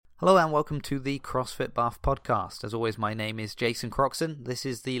Hello and welcome to the CrossFit Bath Podcast. As always, my name is Jason Croxon. This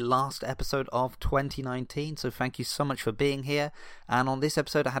is the last episode of 2019, so thank you so much for being here. And on this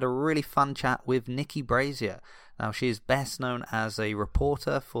episode, I had a really fun chat with Niki Brazier. Now, she is best known as a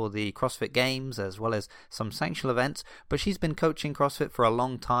reporter for the CrossFit Games as well as some sanctional events, but she's been coaching CrossFit for a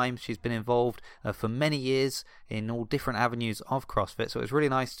long time. She's been involved for many years in all different avenues of CrossFit, so it was really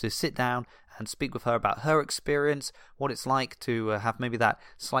nice to sit down and speak with her about her experience, what it's like to have maybe that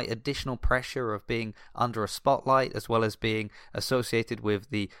slight additional pressure of being under a spotlight as well as being associated with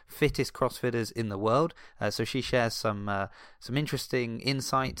the fittest CrossFitters in the world. So she shares some interesting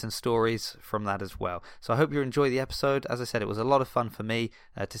insights and stories from that as well. So I hope you enjoy the episode. As I said, it was a lot of fun for me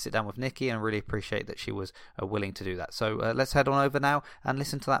to sit down with Niki, and I really appreciate that she was willing to do that. So let's head on over now and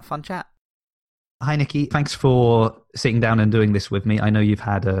listen to that fun chat. Hi, Niki. Thanks for sitting down and doing this with me. I know you've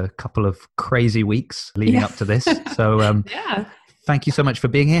had a couple of crazy weeks leading up to this. So thank you so much for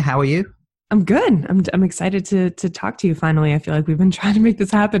being here. How are you? I'm good. I'm excited to talk to you finally. I feel like we've been trying to make this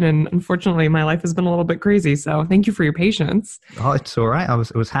happen, and unfortunately my life has been a little bit crazy. So thank you for your patience. Oh, it's all right. I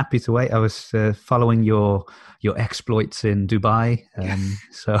was happy to wait. I was following your exploits in Dubai.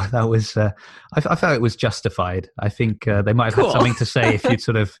 So that was, I felt it was justified. I think they might have had something to say if you'd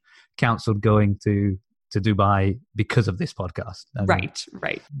sort of counseled going to Dubai because of this podcast. Right.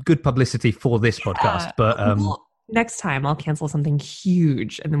 Good publicity for this podcast, but well, next time I'll cancel something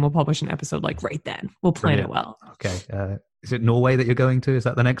huge and then we'll publish an episode like right then. We'll plan it well. Okay. Is it Norway that you're going to? Is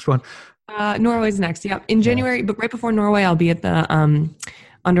that the next one? Norway's next. Yeah, in January. But right before Norway, I'll be at the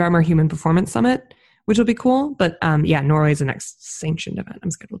Under Armour Human Performance Summit, which will be cool. But Norway is the next sanctioned event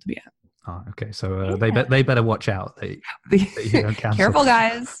I'm scheduled to be at. Oh, okay. So they better watch out that you don't cancel. Careful,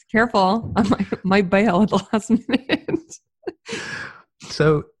 guys. Careful. I might bail at the last minute.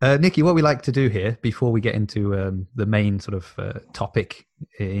 So, Niki, what we like to do here before we get into the main sort of topic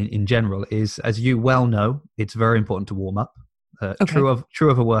in general is, as you well know, it's very important to warm up. True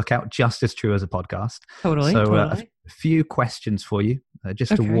of a workout, just as true as a podcast. Totally. So, totally. A few questions for you,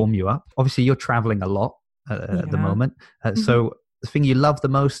 just to warm you up. Obviously, you're traveling a lot at the moment. So, the thing you love the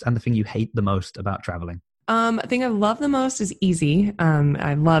most and the thing you hate the most about traveling? The thing I love the most is easy.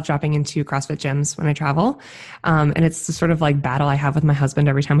 I love dropping into CrossFit gyms when I travel. And it's the sort of like battle I have with my husband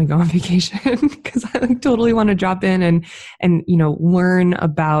every time we go on vacation, because I totally want to drop in and learn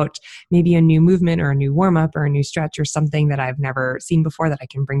about maybe a new movement or a new warm up or a new stretch or something that I've never seen before that I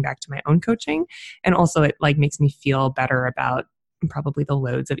can bring back to my own coaching. And also it like makes me feel better about probably the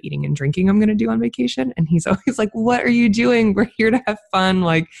loads of eating and drinking I'm going to do on vacation. And he's always like, what are you doing? We're here to have fun,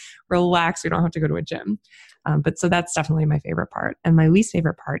 like relax. We don't have to go to a gym. But so that's definitely my favorite part. And my least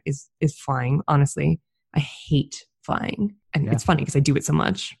favorite part is flying. Honestly, I hate flying. And it's funny because I do it so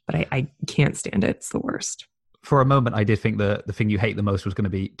much, but I can't stand it. It's the worst. For a moment, I did think the thing you hate the most was going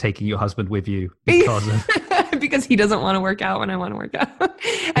to be taking your husband with you because of... because he doesn't want to work out when I want to work out.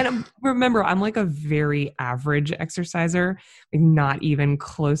 And remember, I'm like a very average exerciser, like not even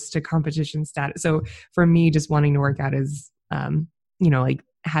close to competition status. So for me, just wanting to work out is, like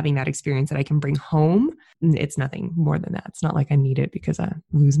having that experience that I can bring home. It's nothing more than that. It's not like I need it because I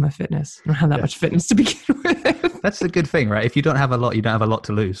lose my fitness. I don't have that much fitness to begin with. That's the good thing, right? If you don't have a lot, you don't have a lot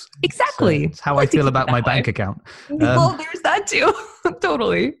to lose. Exactly. So it's how I feel about my bank account. Well, there's that too.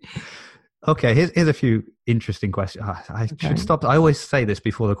 Totally. Okay, here's a few interesting questions. I should stop. I always say this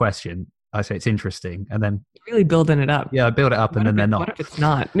before the question. I say it's interesting, and then... You're really building it up. Yeah, I build it up, and then they're not. What if it's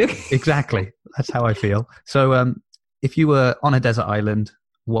not? Exactly. That's how I feel. So if you were on a desert island,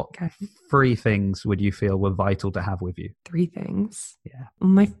 what 3 things would you feel were vital to have with you? 3 things? Yeah.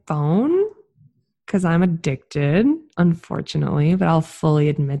 My phone, because I'm addicted, unfortunately, but I'll fully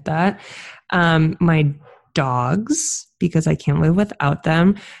admit that. My dogs, because I can't live without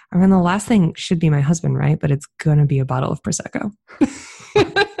them. And then the last thing should be my husband, right? But it's going to be a bottle of Prosecco.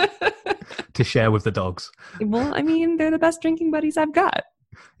 To share with the dogs. Well, I mean, they're the best drinking buddies I've got.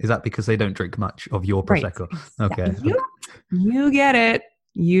 Is that because they don't drink much of your Prosecco? Right. Okay. Yeah, you get it.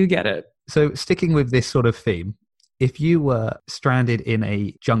 You get it. So sticking with this sort of theme, if you were stranded in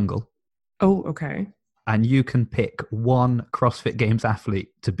a jungle. Oh, okay. And you can pick one CrossFit Games athlete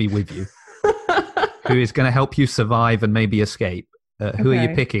to be with you. Who is going to help you survive and maybe escape? Who are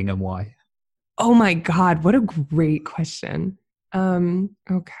you picking and why? Oh my God, what a great question. Okay.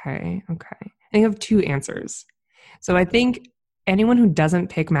 I think I have 2 answers. So I think anyone who doesn't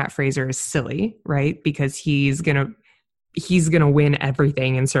pick Matt Fraser is silly, right? Because he's gonna win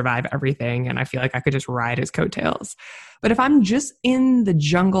everything and survive everything. And I feel like I could just ride his coattails. But if I'm just in the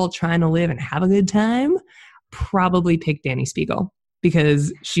jungle trying to live and have a good time, probably pick Danny Spiegel.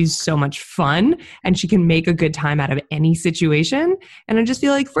 because she's so much fun and she can make a good time out of any situation. And I just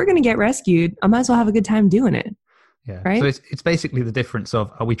feel like if we're going to get rescued, I might as well have a good time doing it. Yeah. Right? So it's basically the difference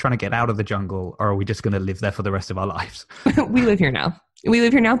of, are we trying to get out of the jungle, or are we just going to live there for the rest of our lives? We live here now.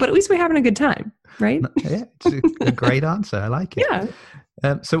 But at least we're having a good time, right? Yeah, it's a great answer. I like it.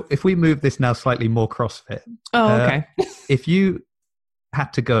 Yeah. So if we move this now slightly more CrossFit. Oh, okay. If you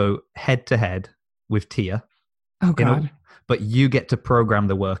had to go head to head with Tia, Oh God. but you get to program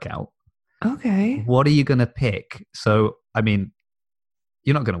the workout. Okay. What are you going to pick? So, I mean,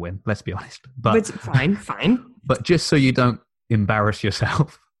 you're not going to win, let's be honest. But it's fine. But just so you don't embarrass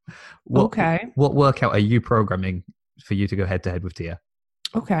yourself, what workout are you programming for you to go head to head with Tia?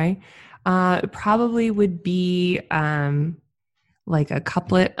 Okay. Probably would be like a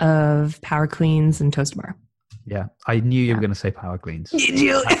couplet of power cleans and toast bar. Yeah. I knew you were going to say power cleans. Did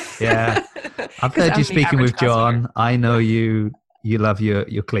you? Yeah. I've heard you speaking with John. I know you love your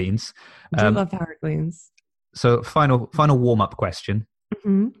cleans. I do love power cleans. So final warm-up question.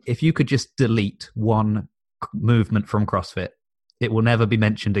 Mm-hmm. If you could just delete one movement from CrossFit, it will never be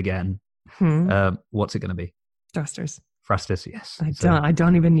mentioned again. What's it going to be? Thrusters. Thrusters, yes. I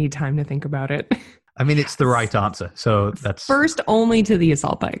don't even need time to think about it. I mean, it's the right answer. So that's first only to the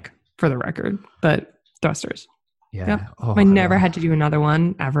assault bike, for the record, but thrusters. Yeah. Yep. If I never had to do another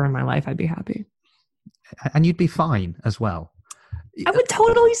one ever in my life, I'd be happy. And you'd be fine as well. I would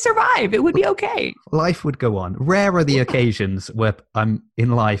totally survive. It would be okay. Life would go on. Rare are the occasions where I'm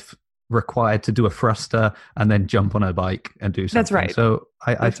in life required to do a thruster and then jump on a bike and do something. That's right. So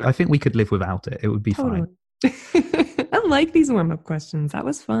I think we could live without it. It would be fine. I like these warm-up questions. That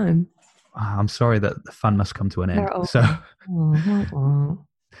was fun. I'm sorry that the fun must come to an end. So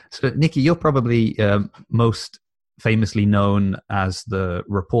Niki, you're probably most famously known as the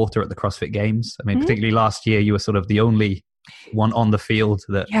reporter at the CrossFit Games. I mean, particularly last year, you were sort of the only one on the field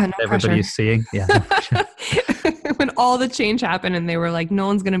that everybody is seeing. Yeah, no pressure. When all the change happened and they were like, no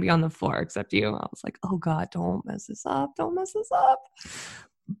one's going to be on the floor except you. I was like, oh God, don't mess this up. Don't mess this up.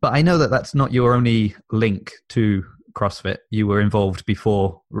 But I know that that's not your only link to CrossFit. You were involved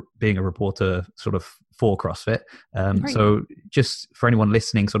before being a reporter sort of for CrossFit. Right. So just for anyone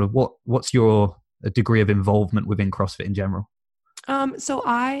listening, sort of what's your degree of involvement within CrossFit in general? So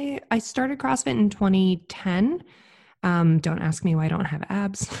I started CrossFit in 2010. Don't ask me why I don't have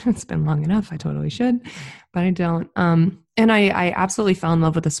abs. It's been long enough. I totally should, but I don't. And I absolutely fell in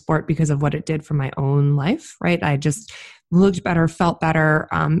love with the sport because of what it did for my own life, right? I just looked better, felt better,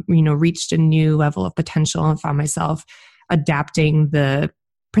 reached a new level of potential and found myself adapting the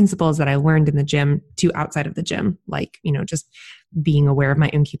principles that I learned in the gym to outside of the gym, like, just being aware of my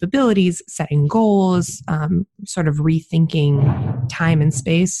own capabilities, setting goals, sort of rethinking time and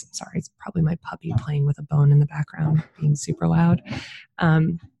space. Sorry, it's probably my puppy playing with a bone in the background, being super loud.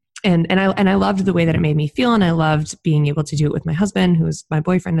 And I loved the way that it made me feel, and I loved being able to do it with my husband, who was my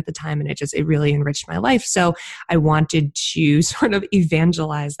boyfriend at the time, and it really enriched my life. So I wanted to sort of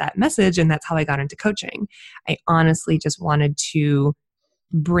evangelize that message, and that's how I got into coaching. I honestly just wanted to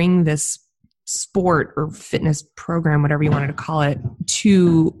bring this sport or fitness program, whatever you wanted to call it,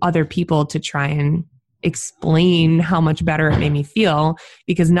 to other people to try and explain how much better it made me feel,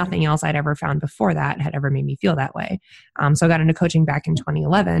 because nothing else I'd ever found before that had ever made me feel that way. So I got into coaching back in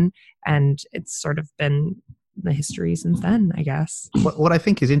 2011, and it's sort of been the history since then, I guess. What I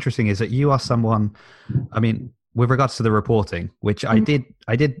think is interesting is that you are someone, I mean, with regards to the reporting, which I did,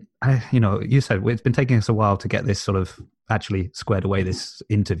 you said it's been taking us a while to get this sort of actually squared away, this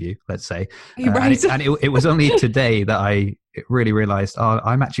interview, let's say. Right. And it was only today that I really realized,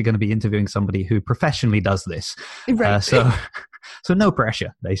 I'm actually going to be interviewing somebody who professionally does this. Right. So no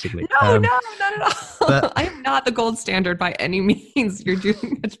pressure, basically. No, not at all. But I am not the gold standard by any means. You're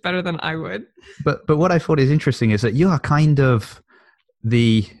doing much better than I would. But what I thought is interesting is that you are kind of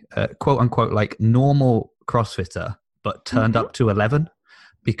the quote unquote like normal CrossFitter, but turned up to 11,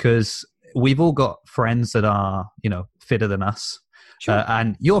 because we've all got friends that are, fitter than us. Sure.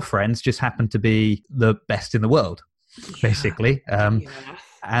 And your friends just happen to be the best in the world, basically.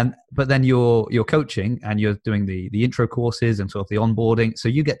 But then you're coaching and you're doing the intro courses and sort of the onboarding. So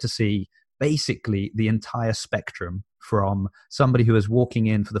you get to see basically the entire spectrum, from somebody who is walking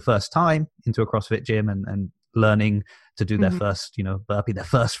in for the first time into a CrossFit gym and learning to do their first, burpee, their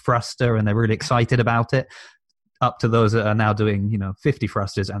first thruster, and they're really excited about it, up to those that are now doing, 50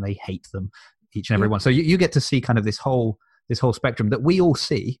 thrusters and they hate them, each and every one. So you get to see kind of this whole spectrum that we all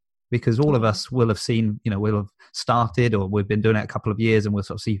see, because all of us will have seen, we'll have started, or we've been doing it a couple of years, and we'll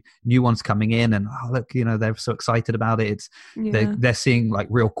sort of see new ones coming in, and look, they're so excited about it. They're seeing like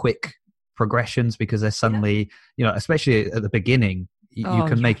real quick progressions, because they're suddenly, especially at the beginning, you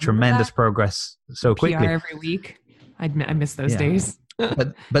can make tremendous progress so quickly. PR every week. I miss those days.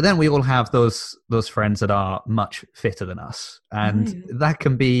 but then we all have those friends that are much fitter than us, and that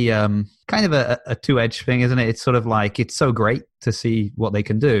can be kind of a two-edged thing, isn't it? It's sort of like, it's so great to see what they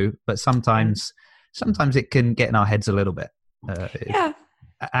can do, but sometimes it can get in our heads a little bit.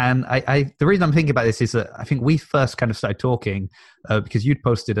 And the reason I'm thinking about this is that I think we first kind of started talking because you'd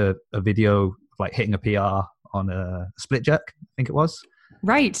posted a video of like hitting a PR on a split jerk, I think it was.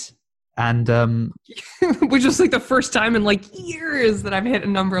 Right. And which was like the first time in like years that I've hit a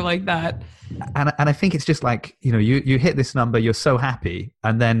number like that. And I think it's just like, you hit this number, you're so happy.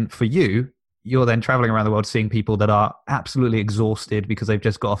 And then for you're then traveling around the world seeing people that are absolutely exhausted because they've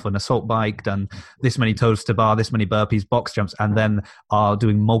just got off an assault bike, done this many toes to bar, this many burpees, box jumps, and then are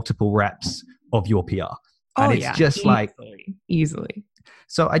doing multiple reps of your PR. And it's just easily.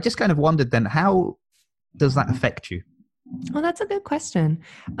 So I just kind of wondered then, how does that affect you? Well, that's a good question.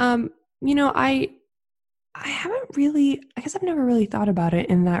 I haven't really, I guess I've never really thought about it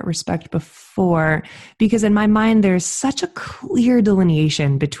in that respect before, because in my mind, there's such a clear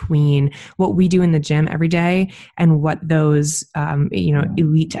delineation between what we do in the gym every day and what those,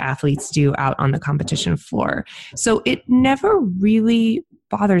 elite athletes do out on the competition floor. So it never really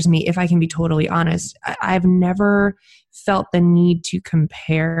bothers me, if I can be totally honest. I've never felt the need to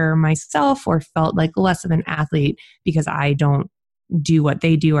compare myself or felt like less of an athlete because I don't do what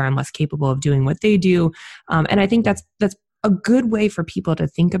they do, or I'm less capable of doing what they do. And I think that's a good way for people to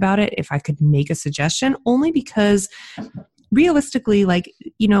think about it, if I could make a suggestion, only because realistically,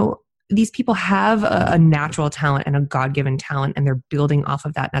 these people have a natural talent and a God-given talent, and they're building off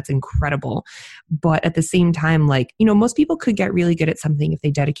of that. And that's incredible. But at the same time, most people could get really good at something if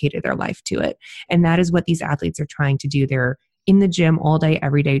they dedicated their life to it. And that is what these athletes are trying to do. They're in the gym all day,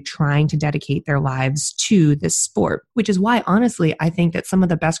 every day, trying to dedicate their lives to this sport, which is why, honestly, I think that some of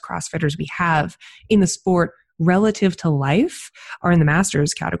the best CrossFitters we have in the sport relative to life are in the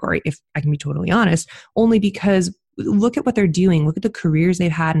masters category, if I can be totally honest, only because look at what they're doing. Look at the careers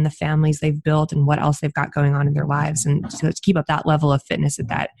they've had and the families they've built and what else they've got going on in their lives. And so to keep up that level of fitness at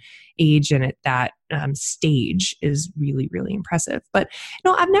that age and at that stage is really, really impressive. But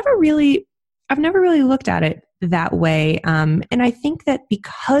I've never really looked at it that way. And I think that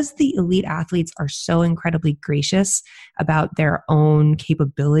because the elite athletes are so incredibly gracious about their own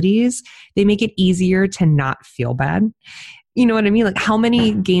capabilities, they make it easier to not feel bad. You know what I mean? Like, how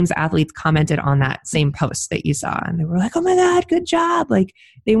many games athletes commented on that same post that you saw and they were like, oh my God, good job. Like,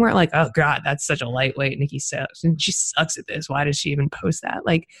 they weren't like, oh God, that's such a lightweight. Niki sucks and she sucks at this. Why does she even post that?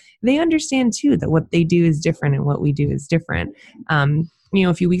 Like, they understand too that what they do is different and what we do is different.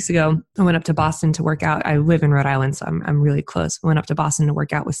 A few weeks ago, I went up to Boston to work out. I live in Rhode Island, so I'm really close. I went up to Boston to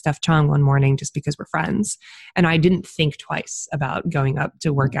work out with Steph Chong one morning just because we're friends. And I didn't think twice about going up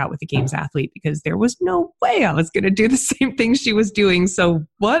to work out with a games athlete because there was no way I was going to do the same thing she was doing. So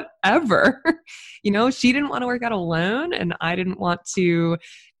whatever. She didn't want to work out alone, and I didn't want to,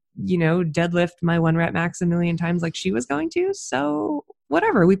 deadlift my 1 rep max a million times like she was going to. So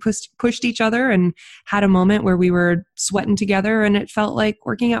whatever, we pushed each other and had a moment where we were sweating together, and it felt like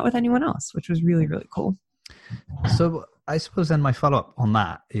working out with anyone else, which was really, really cool. So I suppose then my follow-up on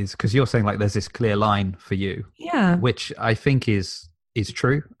that is, because you're saying like there's this clear line for you, which I think is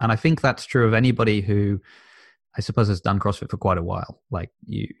true. And I think that's true of anybody who I suppose has done CrossFit for quite a while, like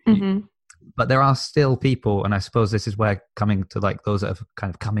you. But there are still people, and I suppose this is where coming to like those that are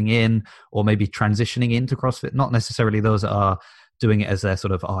kind of coming in or maybe transitioning into CrossFit, not necessarily those that are doing it as their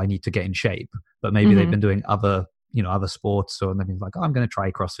sort of, I need to get in shape, but maybe they've been doing other sports, or they've been like, I'm going to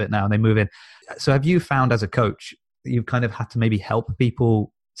try CrossFit now, and they move in. So have you found as a coach, you've kind of had to maybe help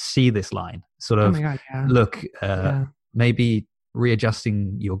people see this line, sort of look, maybe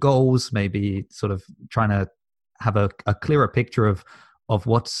readjusting your goals, maybe sort of trying to have a clearer picture of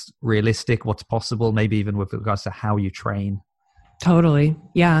what's realistic, what's possible, maybe even with regards to how you train? Totally.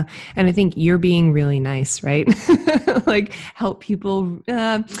 Yeah. And I think you're being really nice, right? Like, help people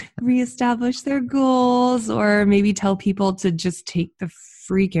reestablish their goals, or maybe tell people to just take the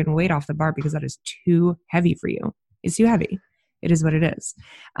freaking weight off the bar because that is too heavy for you. It's too heavy. It is what it is.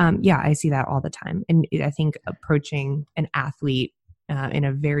 I see that all the time. And I think approaching an athlete in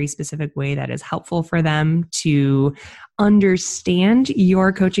a very specific way that is helpful for them to understand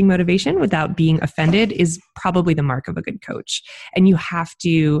your coaching motivation without being offended is probably the mark of a good coach. And you have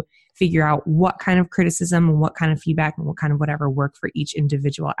to figure out what kind of criticism and what kind of feedback and what kind of whatever work for each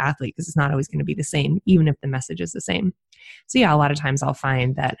individual athlete, because it's not always going to be the same, even if the message is the same. So yeah, a lot of times I'll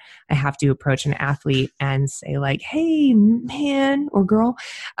find that I have to approach an athlete and say like, hey, man or girl,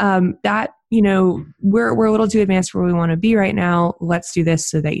 that, we're a little too advanced for where we want to be right now. Let's do this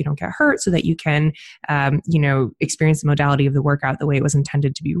so that you don't get hurt, so that you can, experience the modality of the workout the way it was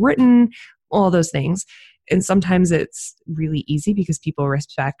intended to be written, all those things. And sometimes it's really easy because people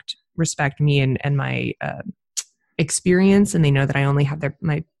respect me and my experience, and they know that I only have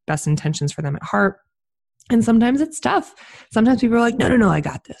my best intentions for them at heart. And sometimes it's tough. Sometimes people are like, no, I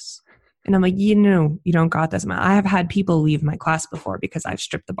got this. And I'm like, you don't got this. I have had people leave my class before because I've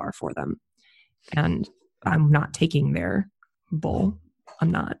stripped the bar for them. And I'm not taking their bull.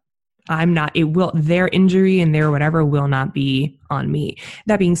 I'm not. Their injury and their whatever will not be on me.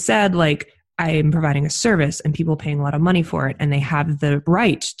 That being said, like, I am providing a service and people paying a lot of money for it, and they have the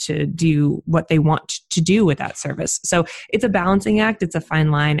right to do what they want to do with that service. So it's a balancing act. It's a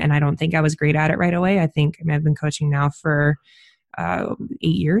fine line. And I don't think I was great at it right away. I've been coaching now for 8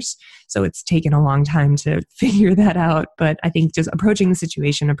 years. So it's taken a long time to figure that out. But I think just approaching the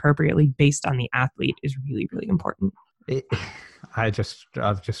situation appropriately based on the athlete is really, really important. I've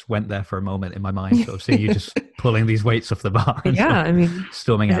just went there for a moment in my mind. So seeing you just pulling these weights off the bar. And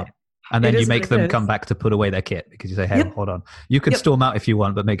storming out. And then you make them come back to put away their kit because you say, hey, hold on. You can storm out if you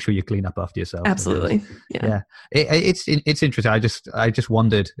want, but make sure you clean up after yourself. Absolutely. Yeah. It's interesting. I just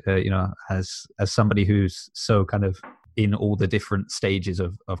wondered, as somebody who's so kind of in all the different stages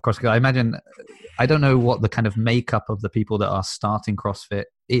of CrossFit, I imagine, I don't know what the kind of makeup of the people that are starting CrossFit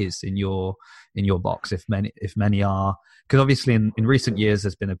is in your box, if many are, because obviously in recent years,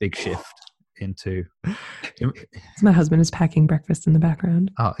 there's been a big shift into my husband is packing breakfast in the background.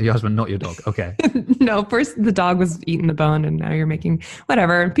 Oh, your husband, not your dog. Okay. No, first the dog was eating the bone and now you're making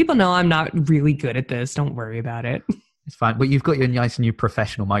whatever. People know I'm not really good at this. Don't worry about it. It's fine. But you've got your nice new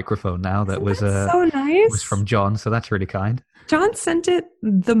professional microphone now that was so nice. Was from John. So that's really kind. John sent it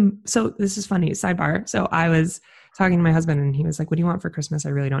so this is funny, sidebar. So I was talking to my husband and he was like, what do you want for Christmas? I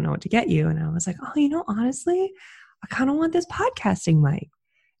really don't know what to get you. And I was like, honestly, I kind of want this podcasting mic.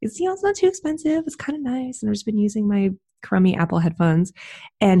 It's not too expensive. It's kind of nice. And I've just been using my crummy Apple headphones.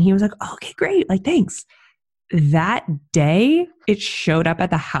 And he was like, oh, okay, great. Like, thanks. That day, it showed up at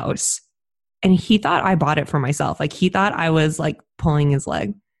the house. And he thought I bought it for myself. Like, he thought I was like pulling his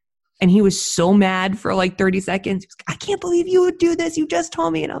leg. And he was so mad for like 30 seconds. He was like, I can't believe you would do this. You just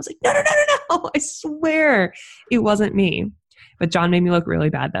told me. And I was like, no. I swear it wasn't me. But John made me look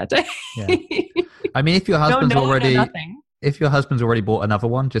really bad that day. Yeah. I mean, if your husband's If your husband's already bought another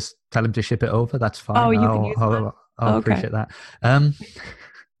one, just tell him to ship it over. That's fine. Oh, you can use one? I'll appreciate that.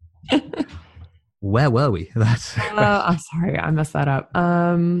 Where were we? I'm sorry, I messed that up.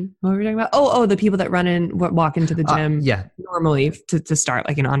 What were we talking about? Oh, the people that walk into the gym normally to start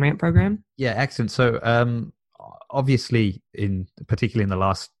like an on-ramp program. Yeah, excellent. So obviously, particularly in the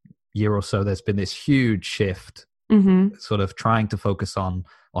last year or so, there's been this huge shift, sort of trying to focus on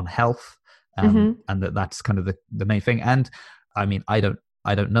health. And that's kind of the main thing. And I mean, I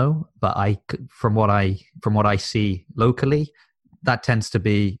don't know, but from what I see locally, that tends to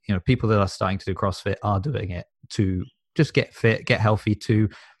be, people that are starting to do CrossFit are doing it to just get fit, get healthy, to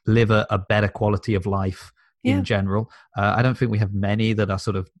live a better quality of life in general. I don't think we have many that are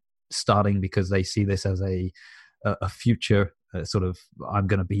sort of starting because they see this as a future sort of, I'm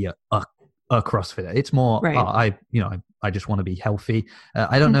going to be a CrossFitter. It's more, right. I just want to be healthy.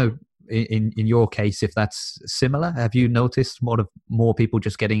 I don't know. In your case, if that's similar, have you noticed more people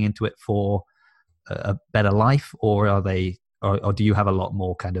just getting into it for a better life, or are they, or do you have a lot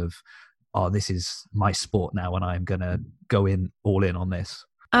more kind of, this is my sport now and I'm going to go all in on this?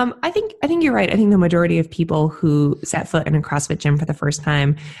 I think you're right. I think the majority of people who set foot in a CrossFit gym for the first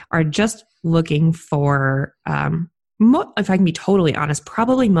time are just looking for, if I can be totally honest,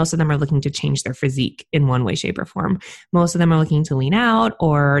 probably most of them are looking to change their physique in one way, shape, or form. Most of them are looking to lean out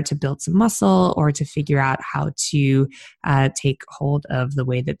or to build some muscle or to figure out how to take hold of the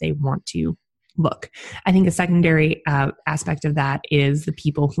way that they want to look. I think a secondary aspect of that is the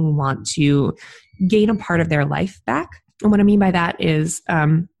people who want to gain a part of their life back. And what I mean by that is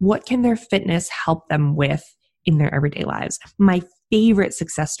what can their fitness help them with in their everyday lives? My favorite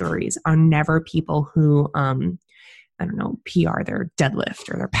success stories are never people who PR their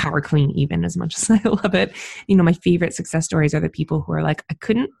deadlift or their power clean, even, as much as I love it. My favorite success stories are the people who are like, I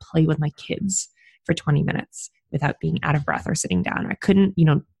couldn't play with my kids for 20 minutes without being out of breath or sitting down. I couldn't,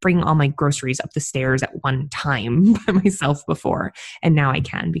 bring all my groceries up the stairs at one time by myself before. And now I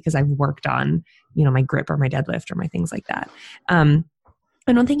can because I've worked on, my grip or my deadlift or my things like that. And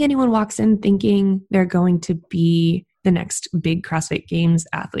I don't think anyone walks in thinking they're going to be the next big CrossFit Games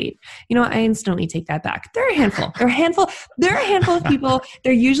athlete. You know, I instantly take that back. They're a handful. They're a handful of people.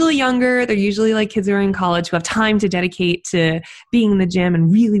 They're usually younger. They're usually like kids who are in college who have time to dedicate to being in the gym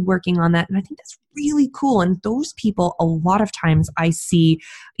and really working on that. And I think that's really cool. And those people, a lot of times I see,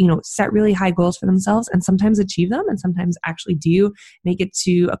 you know, set really high goals for themselves and sometimes achieve them and sometimes actually do make it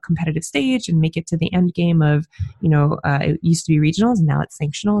to a competitive stage and make it to the end game of, you know, it used to be regionals and now it's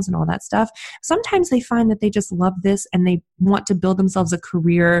sanctionals and all that stuff. Sometimes they find that they just love this and they want to build themselves a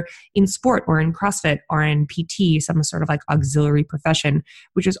career in sport or in CrossFit or in PT, some sort of like auxiliary profession,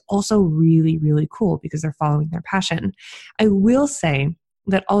 which is also really, really cool because they're following their passion. I will say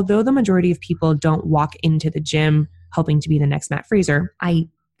that although the majority of people don't walk into the gym hoping to be the next Matt Fraser, I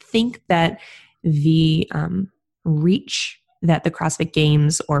think that the reach that the CrossFit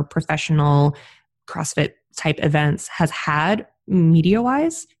Games or professional CrossFit type events has had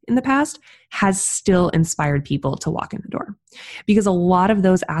media-wise in the past has still inspired people to walk in the door. Because a lot of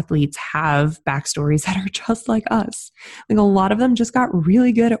those athletes have backstories that are just like us. Like a lot of them just got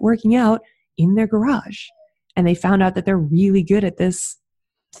really good at working out in their garage. And they found out that they're really good at this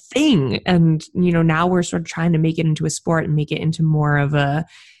thing. And, you know, now we're sort of trying to make it into a sport and make it into more of a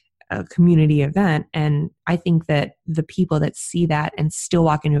community event. And I think that the people that see that and still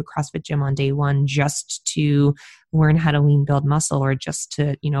walk into a CrossFit gym on day one just to learn how to lean, build muscle, or just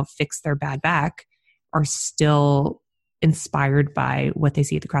to, you know, fix their bad back are still inspired by what they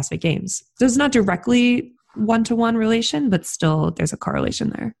see at the CrossFit Games. So it's not directly one-to-one relation, but still there's a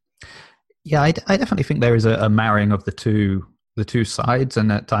correlation there. Yeah, I definitely think there is a marrying of the two sides,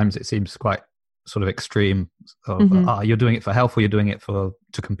 and at times it seems quite sort of extreme of you're doing it for health or you're doing it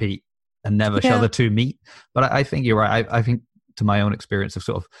to compete and never shall the two meet. But I think you're right. I think to my own experience of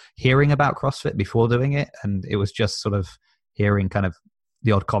sort of hearing about CrossFit before doing it, and it was just sort of hearing kind of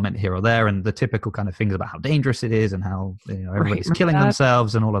the odd comment here or there and the typical kind of things about how dangerous it is and how, you know, everybody's killing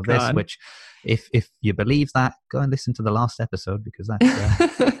themselves and all of this, which if you believe that, go and listen to the last episode because that's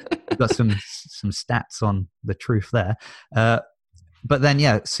we've got some stats on the truth there. But then,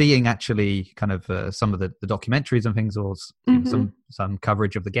 yeah, seeing actually kind of some of the documentaries and things, or some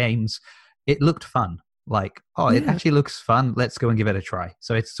coverage of the games, it looked fun. Like, it actually looks fun. Let's go and give it a try.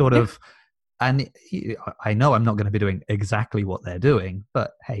 So it's sort of, and I know I'm not going to be doing exactly what they're doing,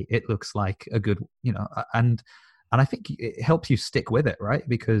 but hey, it looks like a good, you know, and I think it helps you stick with it, right?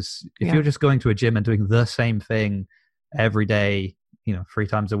 Because if you're just going to a gym and doing the same thing every day, you know, 3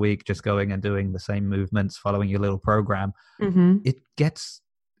 times a week, just going and doing the same movements, following your little program, it gets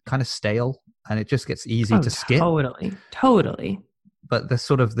kind of stale and it just gets easy to skip. Totally. But the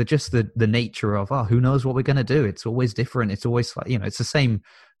sort of the nature of, who knows what we're going to do? It's always different. It's always like, you know, it's the same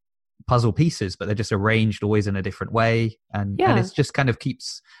puzzle pieces, but they're just arranged always in a different way. And it just kind of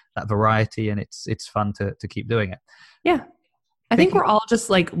keeps that variety, and it's fun to keep doing it. Yeah. I think we're all just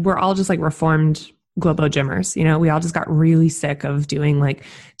like reformed Globo gymmers. You know, we all just got really sick of doing like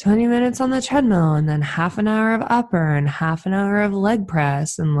 20 minutes on the treadmill and then half an hour of upper and half an hour of leg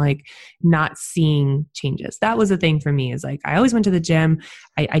press and like not seeing changes. That was the thing for me, is like, I always went to the gym.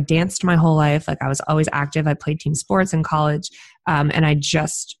 I danced my whole life. Like I was always active. I played team sports in college. And I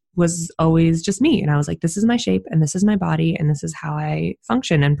just was always just me. And I was like, this is my shape and this is my body and this is how I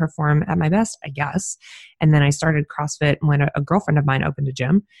function and perform at my best, I guess. And then I started CrossFit when a girlfriend of mine opened a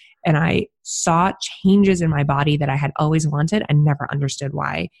gym, and I saw changes in my body that I had always wanted and never understood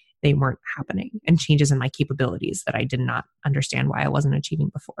why they weren't happening, and changes in my capabilities that I did not understand why I wasn't achieving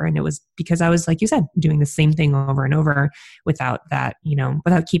before. And it was because I was, like you said, doing the same thing over and over without that, you know,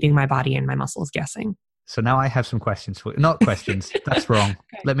 without keeping my body and my muscles guessing. So now I have some questions for you. Not questions. That's wrong.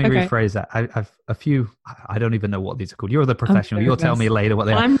 Let me rephrase that. I've a few. I don't even know what these are called. You're the professional. You'll tell me later what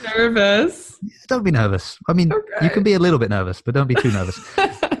they are. I'm nervous. Don't be nervous. I mean, you can be a little bit nervous, but don't be too nervous.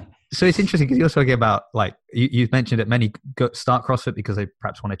 So it's interesting because you're talking about, like, you mentioned that many start CrossFit because they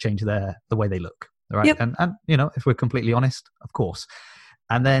perhaps want to change the way they look. Right. Yep. And, you know, if we're completely honest, of course.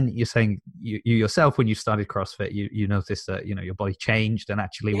 And then you're saying you yourself, when you started CrossFit, you noticed that, you know, your body changed and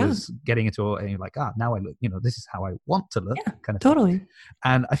actually was getting into, and you're like, now I look, you know, this is how I want to look. Yeah, kind of totally. Thing.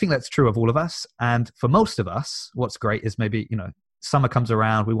 And I think that's true of all of us. And for most of us, what's great is maybe, you know, summer comes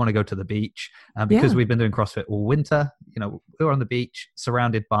around, we want to go to the beach. And because we've been doing CrossFit all winter, you know, we're on the beach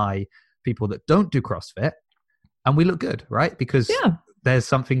surrounded by people that don't do CrossFit, and we look good, right? Because there's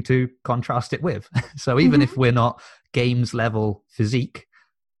something to contrast it with. So even if we're not games level physique,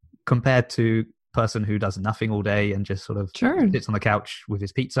 compared to a person who does nothing all day and just sort of sits on the couch with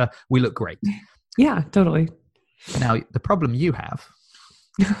his pizza, we look great. Yeah, totally. Now, the problem you have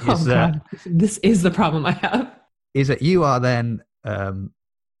is this is the problem I have. Is that you are then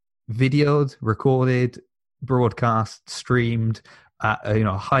videoed, recorded, broadcast, streamed at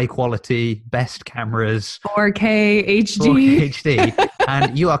high quality, best cameras, 4K HD. 4K HD,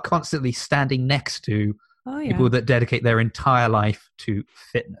 and you are constantly standing next to people that dedicate their entire life to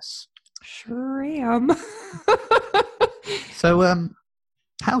fitness. Sure am. So,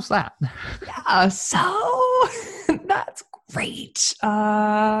 how's that? Yeah, so that's great.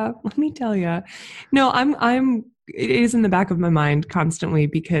 Let me tell you. No, it is in the back of my mind constantly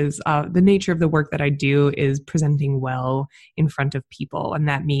because the nature of the work that I do is presenting well in front of people. And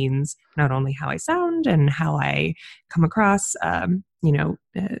that means not only how I sound and how I come across,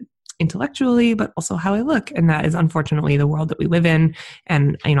 intellectually, but also how I look. And that is unfortunately the world that we live in.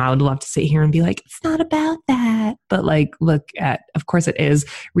 And, I would love to sit here and be like, it's not about that. But of course it is.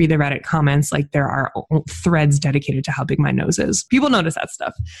 Read the Reddit comments. Like there are threads dedicated to how big my nose is. People notice that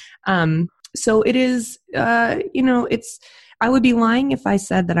stuff. So it is, I would be lying if I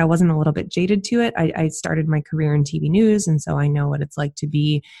said that I wasn't a little bit jaded to it. I started my career in TV news, and so I know what it's like to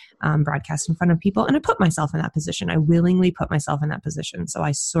be broadcast in front of people. And I put myself in that position. I willingly put myself in that position. So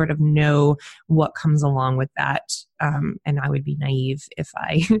I sort of know what comes along with that. And I would be naive if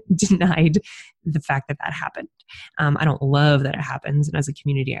I denied the fact that that happened. I don't love that it happens. And as a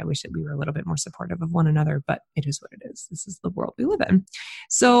community, I wish that we were a little bit more supportive of one another, but it is what it is. This is the world we live in.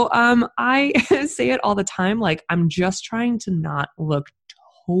 So I say it all the time. Like, I'm just trying to not look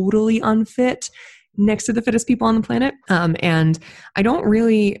totally unfit next to the fittest people on the planet. And I don't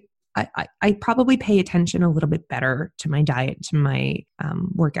really, I probably pay attention a little bit better to my diet, to my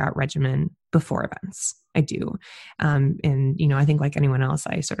workout regimen before events. I do. And, I think like anyone else,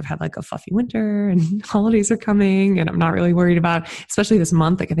 I sort of had like a fluffy winter and holidays are coming and I'm not really worried about, especially this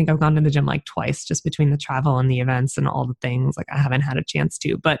month. Like I think I've gone to the gym like twice just between the travel and the events and all the things. Like I haven't had a chance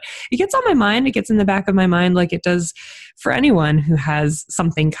to, but it gets on my mind. It gets in the back of my mind like it does for anyone who has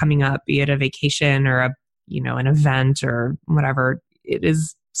something coming up, be it a vacation or an event or whatever. It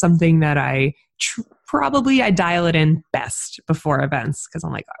is something that I probably dial it in best before events because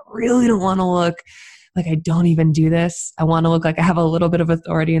I'm like, I really don't want to look like I don't even do this. I want to look like I have a little bit of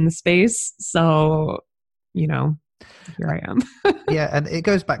authority in the space. So, here I am. Yeah. And it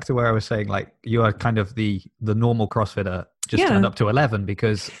goes back to where I was saying, like, you are kind of the normal CrossFitter just turned up to 11,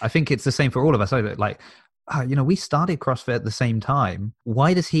 because I think it's the same for all of us. Like, we started CrossFit at the same time.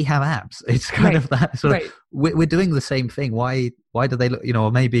 Why does he have abs? It's kind of that sort of, we're doing the same thing. Why do they look,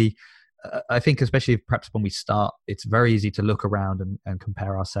 or maybe, I think especially perhaps when we start, it's very easy to look around and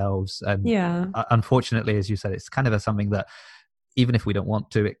compare ourselves. And unfortunately, as you said, it's kind of something that even if we don't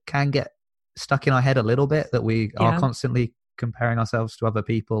want to, it can get stuck in our head a little bit, that we are constantly comparing ourselves to other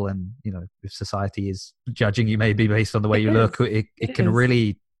people. And, if society is judging you maybe based on the way you look, it can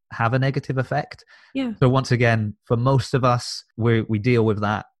really have a negative effect. Yeah. So once again, for most of us, we deal with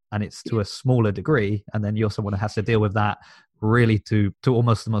that, and it's to a smaller degree. And then you're someone who has to deal with that really to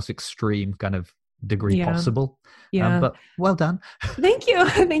almost the most extreme kind of degree possible. Yeah. But well done. Thank you.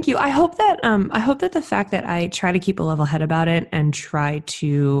 Thank you. I hope that the fact that I try to keep a level head about it and try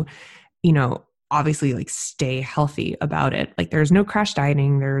to, obviously like stay healthy about it. Like there's no crash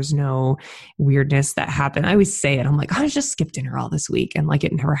dieting. There's no weirdness that happened. I always say it. I'm like, I just skipped dinner all this week. And like,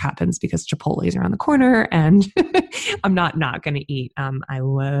 it never happens because Chipotle's around the corner and I'm not going to eat. I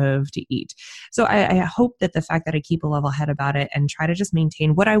love to eat. So I hope that the fact that I keep a level head about it and try to just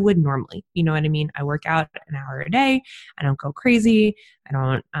maintain what I would normally, you know what I mean? I work out an hour a day. I don't go crazy. I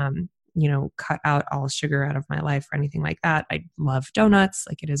don't, cut out all sugar out of my life or anything like that. I love donuts.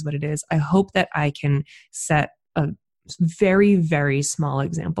 Like it is what it is. I hope that I can set a very, very small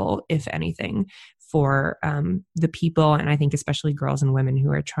example, if anything, for the people, and I think especially girls and women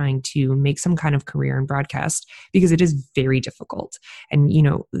who are trying to make some kind of career in broadcast, because it is very difficult. And,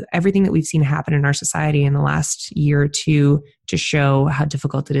 everything that we've seen happen in our society in the last year or two to show how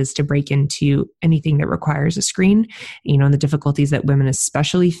difficult it is to break into anything that requires a screen, and the difficulties that women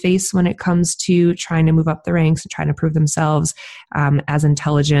especially face when it comes to trying to move up the ranks and trying to prove themselves as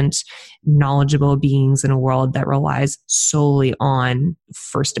intelligent, knowledgeable beings in a world that relies solely on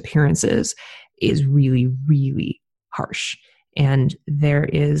first appearances is really, really harsh. And there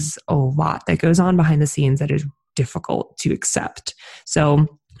is a lot that goes on behind the scenes that is difficult to accept. So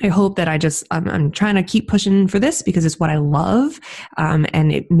I hope that I'm trying to keep pushing for this because it's what I love.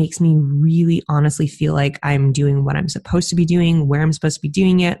 And it makes me really honestly feel like I'm doing what I'm supposed to be doing, where I'm supposed to be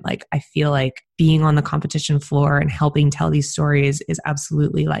doing it. Like, I feel like being on the competition floor and helping tell these stories is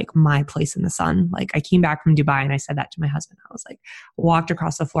absolutely like my place in the sun. Like, I came back from Dubai and I said that to my husband. I was like, walked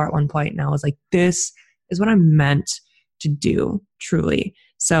across the floor at one point and I was like, this is what I'm meant to do, truly.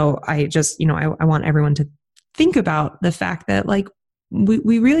 So I just, I want everyone to think about the fact that like,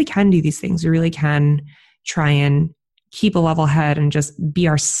 we really can do these things. We really can try and keep a level head and just be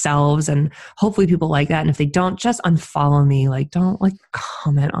ourselves, and hopefully people like that. And if they don't, just unfollow me. Like, don't like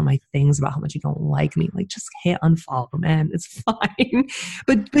comment on my things about how much you don't like me. Like, just hit unfollow, man. It's fine.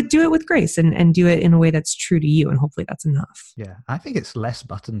 But do it with grace and do it in a way that's true to you. And hopefully that's enough. Yeah. I think it's less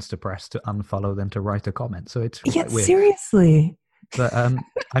buttons to press to unfollow than to write a comment. So it's quite weird. Seriously. But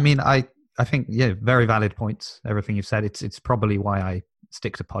I mean, I think, yeah, very valid points. Everything you've said. It's probably why I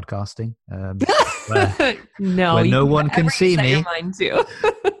stick to podcasting. Where no one can see me.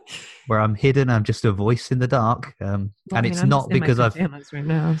 Where I'm hidden, I'm just a voice in the dark. And it's not because I've right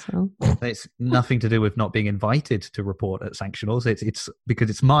now, so it's nothing to do with not being invited to report at sanctionals. It's because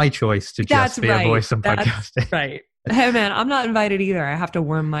it's my choice to just be a voice on podcasting. Right. Hey man, I'm not invited either. I have to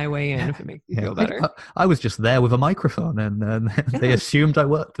worm my way in if it makes you feel better. I was just there with a microphone, and they assumed I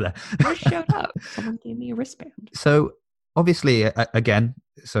worked there. I showed up. Someone gave me a wristband. So obviously, again,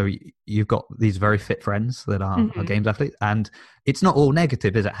 so you've got these very fit friends that are games athletes, and it's not all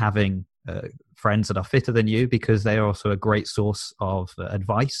negative, is it, having friends that are fitter than you, because they are also a great source of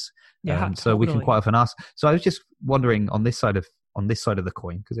advice. Yeah, so we can quite often ask. So I was just wondering on this side of the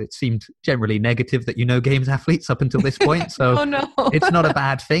coin, because it seemed generally negative that games athletes up until this point. So oh, no. It's not a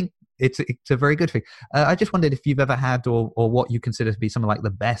bad thing. It's a very good thing. I just wondered if you've ever had or what you consider to be some of like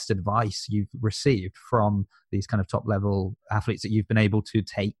the best advice you've received from these kind of top level athletes that you've been able to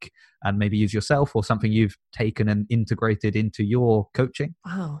take and maybe use yourself, or something you've taken and integrated into your coaching.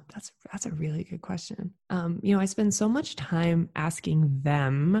 Wow, that's a really good question. I spend so much time asking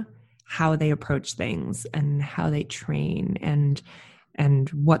them how they approach things and how they train and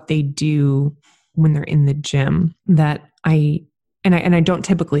what they do when they're in the gym, that I don't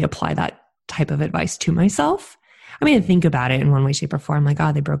typically apply that type of advice to myself. I mean, I think about it in one way, shape, or form, like,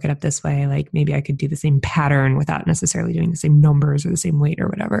 oh, they broke it up this way. Like, maybe I could do the same pattern without necessarily doing the same numbers or the same weight or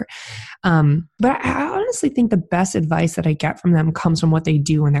whatever. But I honestly think the best advice that I get from them comes from what they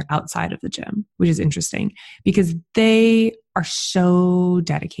do when they're outside of the gym, which is interesting because they are so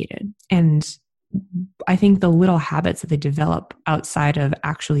dedicated. And I think the little habits that they develop outside of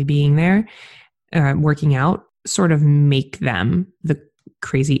actually being there, working out, sort of make them the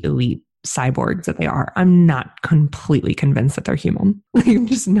crazy elite cyborgs that they are. I'm not completely convinced that they're human. I'm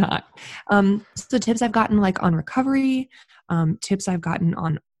just not. So tips I've gotten like on recovery, tips I've gotten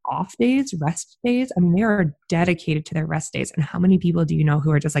on off days, rest days. I mean, they are dedicated to their rest days. And how many people do you know who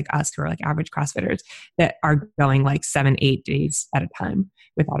are just like us, who are like average CrossFitters, that are going like 7-8 days at a time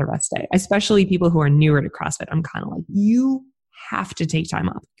without a rest day? Especially people who are newer to CrossFit. I'm kind of like, you have to take time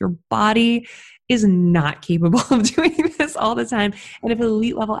off. Your body is not capable of doing this all the time. And if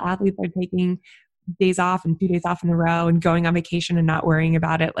elite level athletes are taking days off and 2 days off in a row and going on vacation and not worrying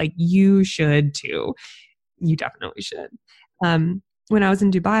about it, like, you should too. You definitely should. When I was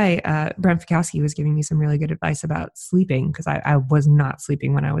in Dubai, Brent Fikowski was giving me some really good advice about sleeping, because I was not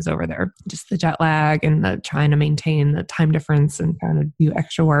sleeping when I was over there. Just the jet lag and the trying to maintain the time difference and kind of do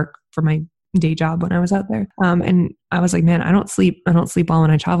extra work for my day job when I was out there. And I was like, man, I don't sleep well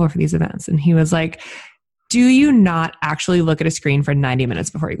when I travel for these events. And he was like, do you not actually look at a screen for 90 minutes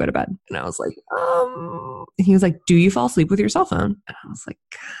before you go to bed? And I was like, he was like, do you fall asleep with your cell phone? And I was like,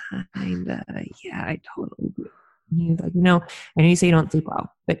 kinda, yeah, I totally do. And he was like, I know you say you don't sleep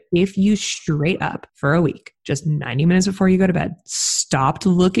well, but if you straight up for a week, just 90 minutes before you go to bed, stopped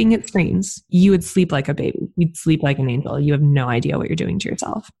looking at screens, you would sleep like a baby. You'd sleep like an angel. You have no idea what you're doing to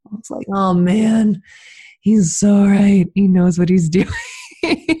yourself. I was like, oh man, he's so right. He knows what he's doing.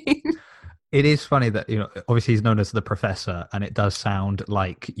 It is funny that, obviously he's known as the professor, and it does sound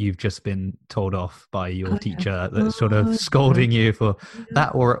like you've just been told off by your teacher that's sort of scolding you for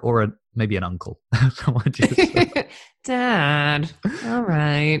that, or maybe an uncle. Dad. All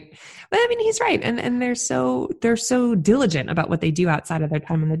right. But I mean, he's right. And they're so diligent about what they do outside of their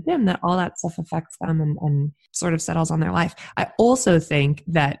time in the gym that all that stuff affects them and sort of settles on their life. I also think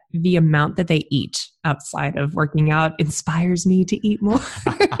that the amount that they eat outside of working out inspires me to eat more.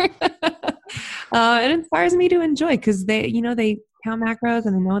 It inspires me to enjoy, because they count macros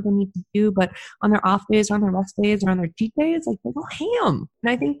and they know what they need to do, but on their off days or on their rest days or on their cheat days, like, they go ham.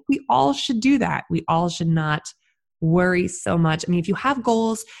 And I think we all should do that. We all should not worry so much. I mean, if you have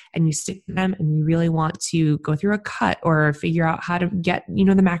goals and you stick to them and you really want to go through a cut or figure out how to get, the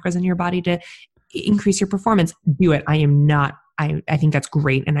macros in your body to increase your performance, do it. I think that's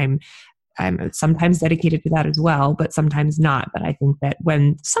great. And I'm sometimes dedicated to that as well, but sometimes not. But I think that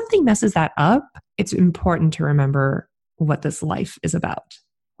when something messes that up, it's important to remember what this life is about,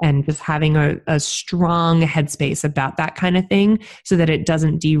 and just having a strong headspace about that kind of thing, so that it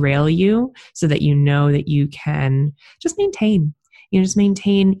doesn't derail you, so that you know that you can just maintain. just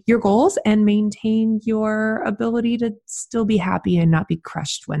maintain your goals and maintain your ability to still be happy and not be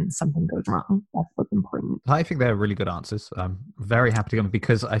crushed when something goes wrong. That's what's important. I think they're really good answers. I'm very happy to go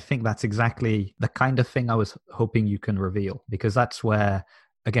because I think that's exactly the kind of thing I was hoping you can reveal, because that's where,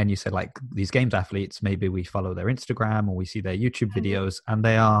 again, you said like these games athletes, maybe we follow their Instagram or we see their YouTube videos, and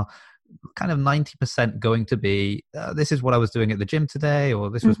they are kind of 90% going to be, this is what I was doing at the gym today, or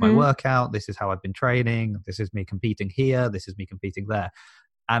this was my workout, this is how I've been training, this is me competing here, this is me competing there.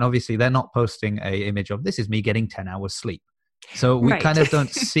 And obviously they're not posting a image of, this is me getting 10 hours sleep. So we kind of don't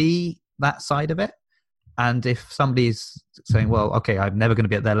see that side of it. And if somebody's saying, well, okay, I'm never going to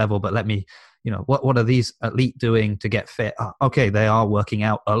be at their level, but let me, what are these elite doing to get fit? Okay, they are working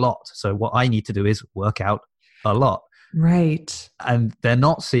out a lot. So what I need to do is work out a lot. Right. And they're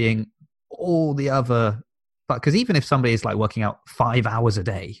not seeing all the other, because even if somebody is like working out 5 hours a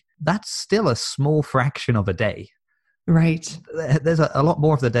day, that's still a small fraction of a day. Right. There's a lot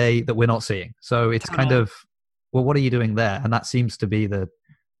more of the day that we're not seeing. So it's kind of, well, what are you doing there? And that seems to be the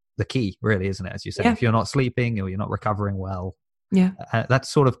key, really, isn't it? As you said, if you're not sleeping or you're not recovering well, that's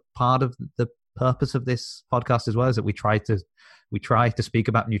sort of part of the purpose of this podcast as well, is that we try to speak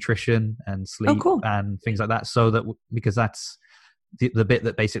about nutrition and sleep and things like that, so that because that's the bit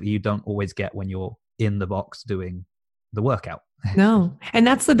that basically you don't always get when you're in the box doing the workout. No, and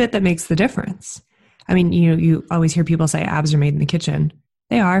that's the bit that makes the difference. I mean, you always hear people say abs are made in the kitchen.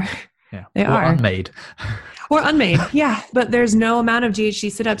 They are. Yeah. They are unmade. Or unmade. Yeah. But there's no amount of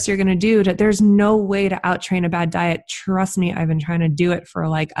GHD sit-ups you're going to do there's no way to out-train a bad diet. Trust me, I've been trying to do it for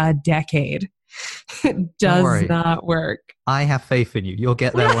like a decade. It does not work. I have faith in you. You'll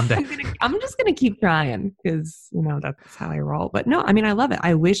get there one day. I'm just going to keep trying because, that's how I roll. But no, I mean, I love it.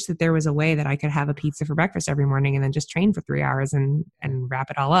 I wish that there was a way that I could have a pizza for breakfast every morning and then just train for 3 hours and wrap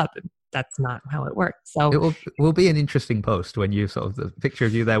it all up. That's not how it works. So it will be an interesting post when you sort of the picture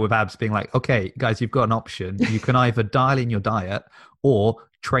of you there with abs being like, okay, guys, you've got an option. You can either dial in your diet or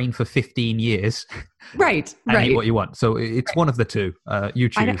train for 15 years. Right. And eat what you want. So it's one of the two. You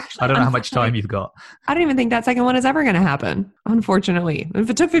choose. I don't know how much time you've got. I don't even think that second one is ever going to happen, unfortunately. If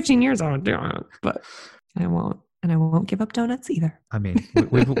it took 15 years, I would do it. But I won't. And I won't give up donuts either. I mean,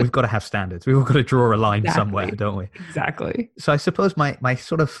 we've got to have standards. We've got to draw a line somewhere, don't we? Exactly. So I suppose my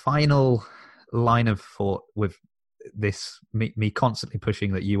sort of final line of thought with this, me constantly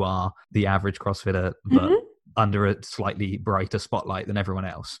pushing that you are the average CrossFitter, but under a slightly brighter spotlight than everyone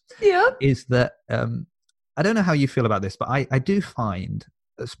else, is that I don't know how you feel about this, but I do find,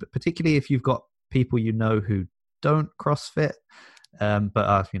 particularly if you've got people who don't CrossFit, but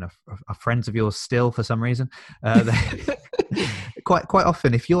are friends of yours still for some reason, quite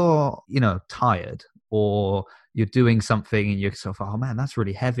often if you're tired or you're doing something and you're sort of, oh man, that's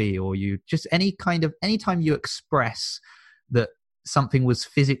really heavy, or you just anytime you express that something was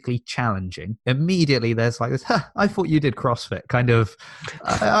physically challenging, immediately there's like this, I thought you did CrossFit, kind of,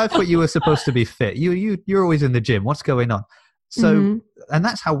 I thought you were supposed to be fit. You're always in the gym. What's going on? So, and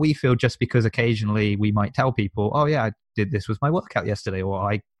that's how we feel, just because occasionally we might tell people, oh yeah, I did this with my workout yesterday, or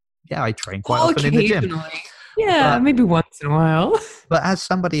I train quite often in the gym. Yeah, maybe once in a while. But as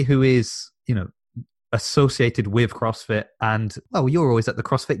somebody who is, associated with CrossFit, and you're always at the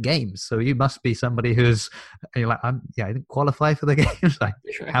CrossFit Games, so you must be somebody who's, and you're like, I didn't qualify for the games. I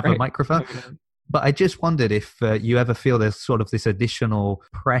have a microphone. But I just wondered if you ever feel there's sort of this additional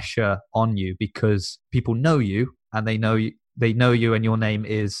pressure on you because people know you and they know you and your name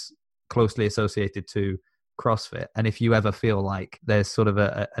is closely associated to CrossFit. And if you ever feel like there's sort of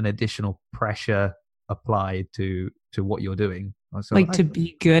an additional pressure applied to what you're doing. So to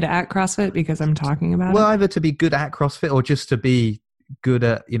be good at CrossFit because I'm talking about it? Well, either to be good at CrossFit or just to be good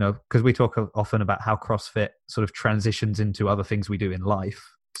at, because we talk often about how CrossFit sort of transitions into other things we do in life.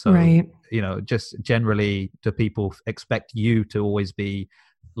 So, just generally, do people expect you to always be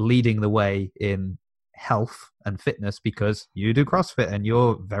leading the way in health and fitness because you do CrossFit and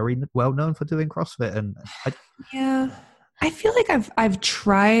you're very well known for doing CrossFit? And I feel like I've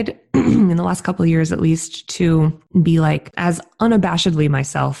tried in the last couple of years, at least, to be like as unabashedly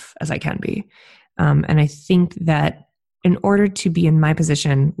myself as I can be. And I think that in order to be in my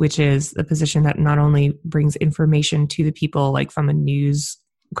position, which is the position that not only brings information to the people, like from a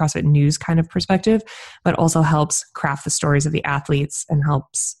CrossFit news kind of perspective, but also helps craft the stories of the athletes and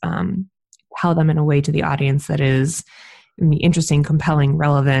helps tell them in a way to the audience that is interesting, compelling,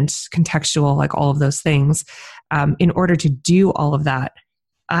 relevant, contextual, like all of those things. In order to do all of that,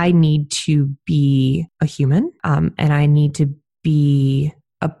 I need to be a human, and I need to be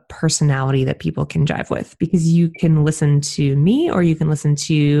a personality that people can jive with, because you can listen to me or you can listen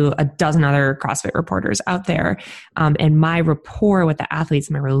to a dozen other CrossFit reporters out there. And my rapport with the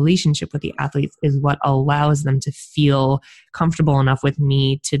athletes, my relationship with the athletes is what allows them to feel comfortable enough with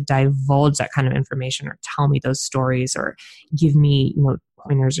me to divulge that kind of information or tell me those stories or give me,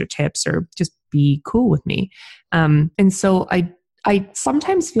 pointers or tips or just be cool with me. And so I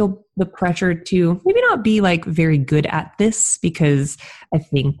sometimes feel the pressure to maybe not be like very good at this, because I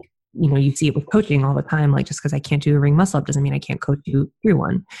think, you see it with coaching all the time. Like, just because I can't do a ring muscle up doesn't mean I can't coach you through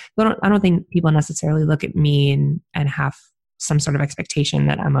one. So I don't think people necessarily look at me and have some sort of expectation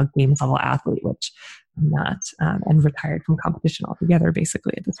that I'm a games level athlete, which I'm not, and retired from competition altogether,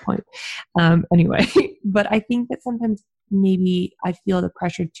 basically at this point. Anyway, but I think that sometimes maybe I feel the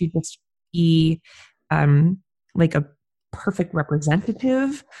pressure to just be like a perfect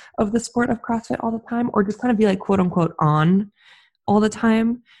representative of the sport of CrossFit all the time, or just kind of be like, quote unquote, on all the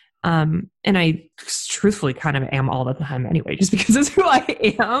time. And I truthfully kind of am all the time anyway, just because it's who I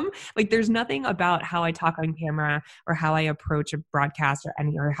am. Like, there's nothing about how I talk on camera or how I approach a broadcast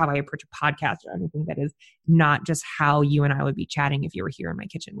or how I approach a podcast or anything that is not just how you and I would be chatting if you were here in my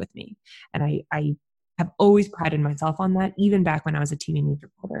kitchen with me. And I have always prided myself on that, even back when I was a TV news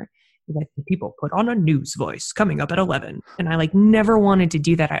reporter. Like, people put on a news voice coming up at 11. And I never wanted to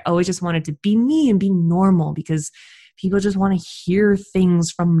do that. I always just wanted to be me and be normal, because people just want to hear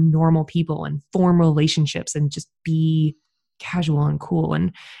things from normal people and form relationships and just be casual and cool. And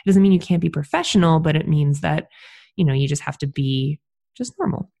it doesn't mean you can't be professional, but it means that, you just have to be just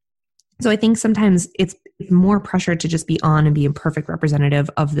normal. So I think sometimes it's more pressure to just be on and be a perfect representative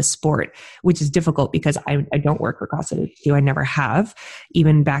of the sport, which is difficult because I don't work for CrossFit HQ. I never have.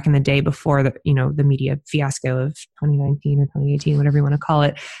 Even back in the day before the media fiasco of 2019 or 2018, whatever you want to call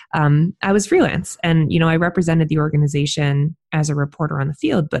it, I was freelance, and I represented the organization as a reporter on the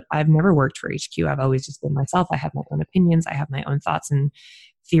field, but I've never worked for HQ. I've always just been myself. I have my own opinions. I have my own thoughts and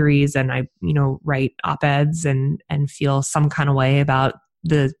theories, and I write op-eds and feel some kind of way about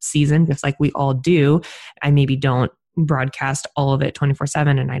the season, just like we all do. I maybe don't broadcast all of it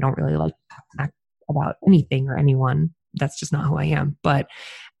 24/7, and I don't really like to talk about anything or anyone. That's just not who I am. But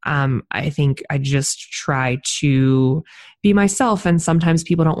I think I just try to be myself, and sometimes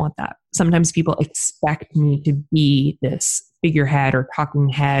people don't want that. Sometimes people expect me to be this figurehead or talking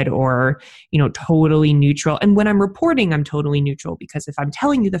head or, totally neutral. And when I'm reporting, I'm totally neutral, because if I'm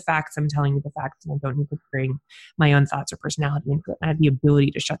telling you the facts, I'm telling you the facts, and I don't need to bring my own thoughts or personality into it. And I have the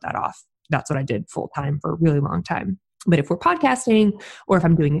ability to shut that off. That's what I did full time for a really long time. But if we're podcasting, or if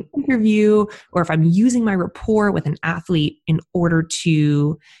I'm doing an interview, or if I'm using my rapport with an athlete in order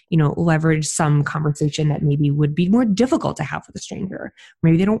to, leverage some conversation that maybe would be more difficult to have with a stranger,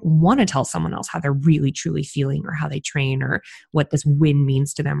 maybe they don't want to tell someone else how they're really truly feeling, or how they train, or what this win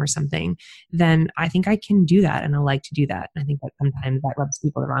means to them or something, then I think I can do that. And I like to do that. And I think that sometimes that rubs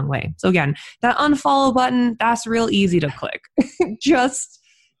people the wrong way. So again, that unfollow button, that's real easy to click. Just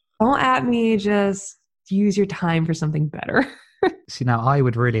don't at me, just use your time for something better. See, now I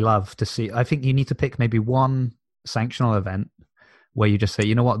would really love to see, I think you need to pick maybe one sanctional event where you just say,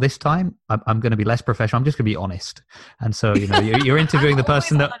 you know what, this time I'm going to be less professional. I'm just going to be honest. And so, you're interviewing the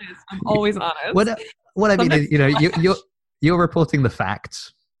person that I'm always honest. What I mean is, you're reporting the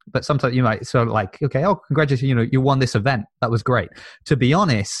facts, but sometimes you might okay, oh, congratulations, you won this event. That was great. To be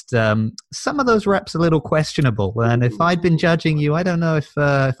honest, some of those reps are a little questionable. And if I'd been judging you, I don't know if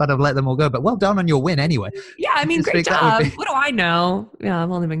I'd have let them all go, but well done on your win anyway. Yeah, I mean, great job. What do I know? Yeah,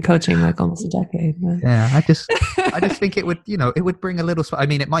 I've only been coaching almost a decade. But. Yeah, I just think it would, it would bring a little, I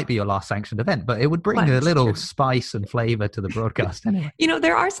mean, it might be your last sanctioned event, but it would bring a little spice and flavor to the broadcast anyway.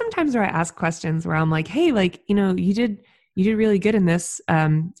 There are some times where I ask questions where I'm like, hey, you did really good in this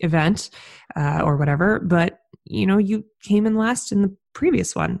event or whatever, but you came in last in the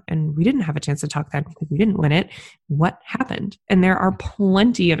previous one and we didn't have a chance to talk then because we didn't win it. What happened? And there are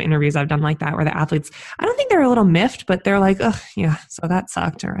plenty of interviews I've done like that where the athletes, I don't think they're a little miffed, but they're like, oh yeah, so that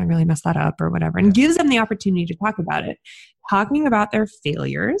sucked, or I really messed that up or whatever, and gives them the opportunity to talk about it. Talking about their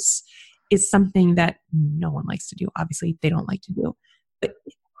failures is something that no one likes to do. Obviously they don't like to do, but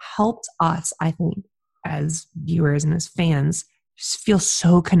it helped us, I think, as viewers and as fans, just feel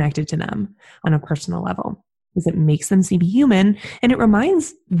so connected to them on a personal level, because it makes them seem human, and it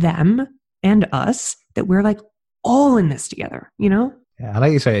reminds them and us that we're all in this together, Yeah,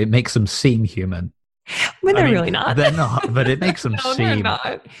 like you say, it makes them seem human. But they're really not. They're not, but it makes them seem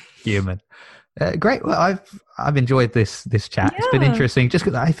human. Great. Well, I've enjoyed this chat. Yeah. It's been interesting, just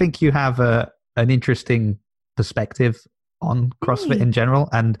because I think you have an interesting perspective on CrossFit in general,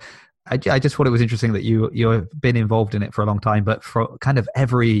 and I just thought it was interesting that you've been involved in it for a long time, but for kind of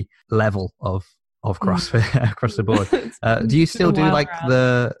every level of CrossFit across the board. Do you still do like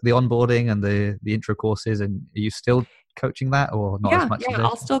the onboarding and the intro courses, and are you still coaching that, or not as much?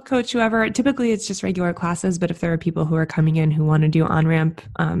 I'll still coach whoever. Typically it's just regular classes, but if there are people who are coming in who want to do on-ramp,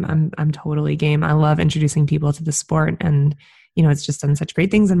 I'm totally game. I love introducing people to the sport, and it's just done such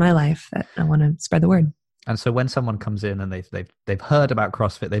great things in my life that I want to spread the word. And so when someone comes in and they've heard about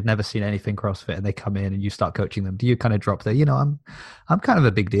CrossFit, they've never seen anything CrossFit, and they come in and you start coaching them, do you kind of drop the, I'm kind of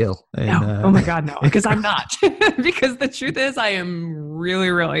a big deal? No. Oh my God, no, because I'm not. Because the truth is I am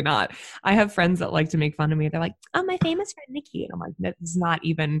really, really not. I have friends that like to make fun of me. They're like, oh, my famous friend Niki. And I'm like, that's not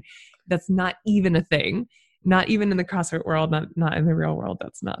even a thing. Not even in the CrossFit world, not in the real world.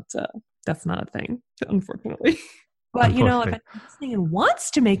 That's not a thing, unfortunately. But if anyone's listening and wants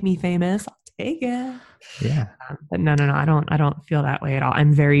to make me famous, I'll take it. Yeah. But no, I don't feel that way at all.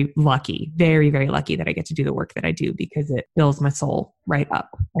 I'm very lucky, very, very lucky that I get to do the work that I do, because it fills my soul right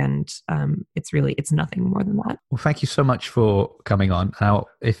up. And it's nothing more than that. Well, thank you so much for coming on. Now,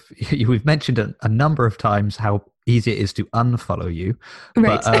 we've mentioned a number of times how easy it is to unfollow you,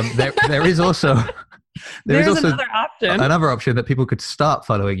 right. But there is also another option that people could start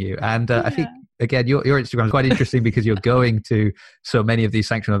following you. And I think, again, your Instagram is quite interesting because you're going to so many of these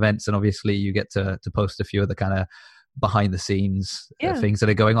sanctioned events, and obviously you get to post a few of the kind of behind the scenes things that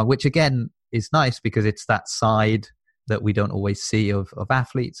are going on, which again is nice because it's that side that we don't always see of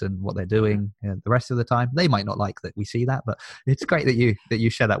athletes and what they're doing the rest of the time. They might not like that we see that, but it's great that you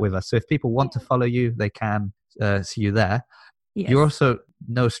share that with us. So if people want to follow you, they can see you there. Yes. You're also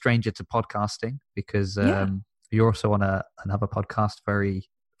no stranger to podcasting, because you're also on another podcast very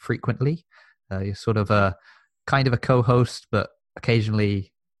frequently. You're sort of a co-host, but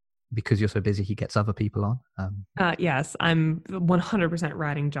occasionally, because you're so busy, he gets other people on. Yes, I'm 100%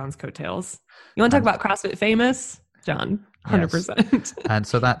 riding John's coattails. You want to talk about CrossFit famous? John, 100%. Yes. And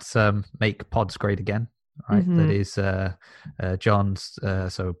so that's Make Pods Great Again, right? Mm-hmm. That is John's,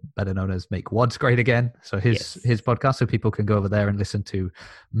 so better known as Make WODs Great Again. So his podcast, so people can go over there and listen to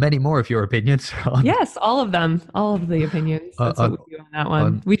many more of your opinions. Yes, all of them, all of the opinions. That's what we do on that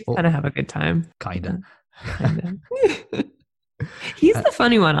one. We just kind of have a good time. Kinda. He's the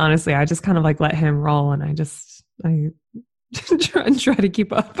funny one, honestly. I just kind of like let him roll, and I try to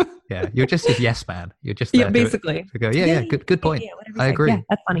keep up. Yeah, you're just his yes man. You're just there basically. To go, good point. I agree. Yeah,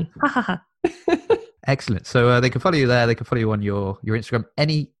 that's funny. Ha ha ha. Excellent. So they can follow you there. They can follow you on your Instagram.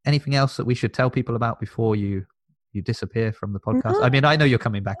 Anything else that we should tell people about before you disappear from the podcast? Mm-hmm. I mean, I know you're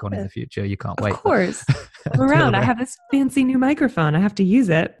coming back on in the future. You can't wait. Of course. I'm around. I have this fancy new microphone. I have to use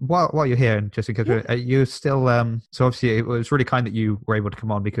it. While you're here, and Jessica, are you still, so obviously it was really kind that you were able to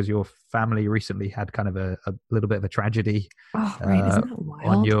come on, because your family recently had kind of a little bit of a tragedy. Oh, right. Isn't that wild?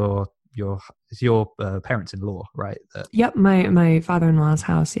 On your parents-in-law, right? Yep. My father-in-law's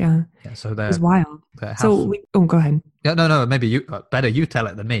house. Yeah. Yeah. So it was wild. So go ahead. Yeah, no. Maybe you tell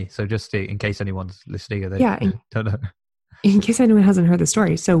it than me. So just in case anyone's listening, or they don't know. In case anyone hasn't heard the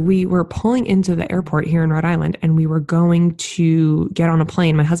story. So we were pulling into the airport here in Rhode Island, and we were going to get on a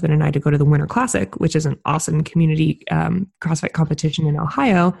plane, my husband and I, to go to the Winter Classic, which is an awesome community CrossFit competition in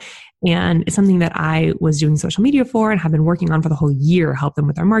Ohio. And it's something that I was doing social media for and have been working on for the whole year, helped them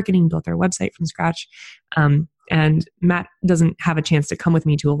with their marketing, built their website from scratch. And Matt doesn't have a chance to come with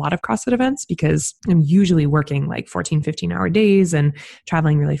me to a lot of CrossFit events, because I'm usually working like 14, 15-hour days and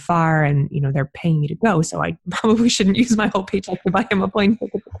traveling really far, and they're paying me to go. So I probably shouldn't use my whole paycheck to buy him a plane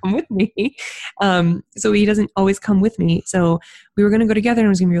ticket to come with me. So he doesn't always come with me. So we were going to go together, and it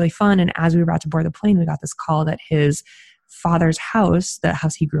was going to be really fun. And as we were about to board the plane, we got this call that his father's house, the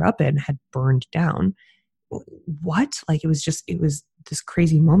house he grew up in, had burned down. What? Like, it was this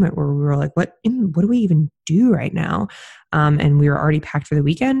crazy moment where we were like, what do we even do right now? And we were already packed for the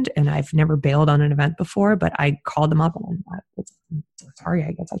weekend, and I've never bailed on an event before, but I called them up and I'm sorry,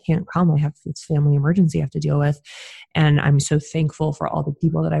 I guess I can't come. I have this family emergency I have to deal with. And I'm so thankful for all the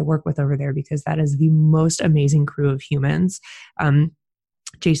people that I work with over there, because that is the most amazing crew of humans.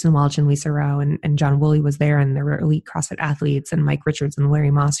 Jason Welch and Lisa Rao and John Woolley was there, and there were elite CrossFit athletes, and Mike Richards and Larry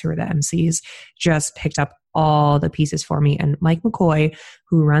Moss, who were the MCs, just picked up all the pieces for me. And Mike McCoy,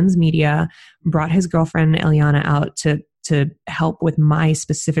 who runs media, brought his girlfriend Eliana out to help with my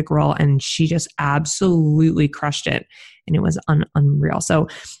specific role, and she just absolutely crushed it. And it was unreal. So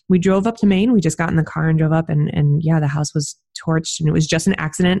we drove up to Maine. We just got in the car and drove up, and the house was torched, and it was just an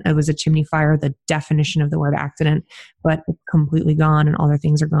accident. It was a chimney fire, the definition of the word accident, but it's completely gone, and all their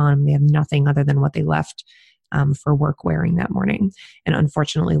things are gone. And they have nothing other than what they left for work wearing that morning, and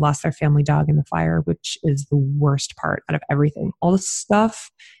unfortunately lost their family dog in the fire, which is the worst part out of everything. All the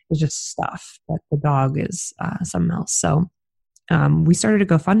stuff is just stuff, but the dog is something else. So we started a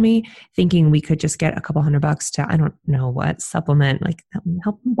GoFundMe thinking we could just get a couple $100 to, I don't know what, supplement, like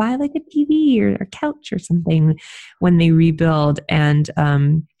help them buy like a TV or a couch or something when they rebuild. And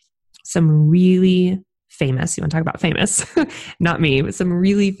some really famous, you want to talk about famous, not me, but some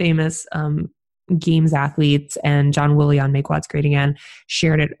really famous games athletes and John Woolley on Make Watts Great Again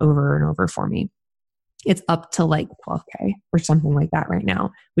shared it over and over for me. It's up to like 12K or something like that right now,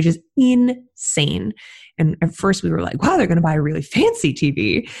 which is insane. And at first we were like, wow, they're going to buy a really fancy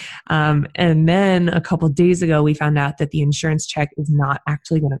TV. And then a couple of days ago, we found out that the insurance check is not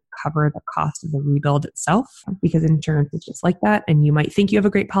actually going to cover the cost of the rebuild itself, because insurance is just like that. And you might think you have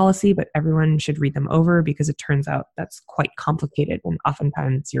a great policy, but everyone should read them over, because it turns out that's quite complicated. And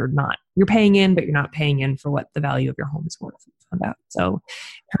oftentimes you're paying in, but you're not paying in for what the value of your home is worth. So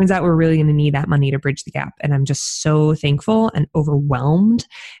it turns out we're really going to need that money to bridge the gap. And I'm just so thankful and overwhelmed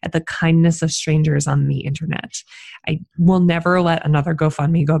at the kindness of strangers on the internet. I will never let another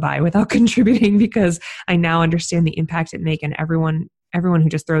GoFundMe go by without contributing, because I now understand the impact it makes. And everyone who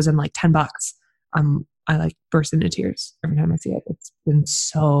just throws in like $10, I like burst into tears every time I see it. It's been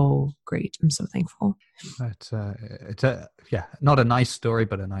so great. I'm so thankful. It's not a nice story,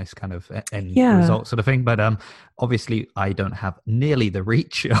 but a nice kind of end result sort of thing. But obviously I don't have nearly the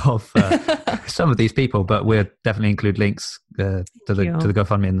reach of some of these people, but we'll definitely include links to the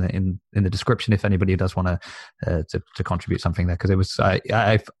GoFundMe in the description if anybody does want to contribute something there. Because it was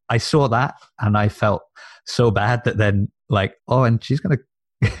I saw that and I felt so bad that then like, oh, and she's gonna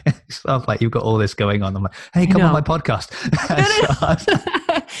stuff like, you've got all this going on. I'm like, hey, come on my podcast.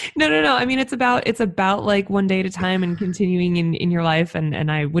 No. I mean, it's about like one day at a time and continuing in your life.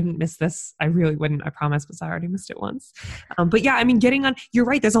 And I wouldn't miss this. I really wouldn't, I promise, because I already missed it once. But yeah, I mean, getting on, you're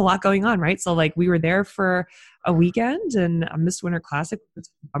right. There's a lot going on, right? So like we were there for a weekend and I missed Winter Classic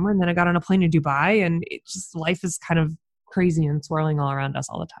summer. And then I got on a plane to Dubai, and it just, life is kind of crazy and swirling all around us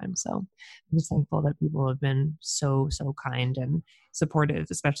all the time. So I'm just thankful that people have been so kind and supportive,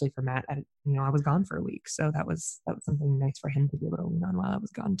 especially for Matt. I was gone for a week, so that was something nice for him to be able to lean on while I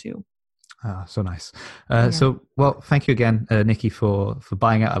was gone too. Ah, so nice. So, well, thank you again, Niki, for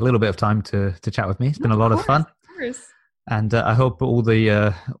buying out a little bit of time to chat with me. It's been a lot of fun. Of course. And I hope all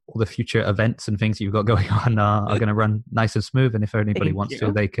the future events and things you've got going on are going to run nice and smooth. And if anybody wants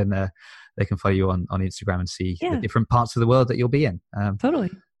to, they can follow you on Instagram and see the different parts of the world that you'll be in.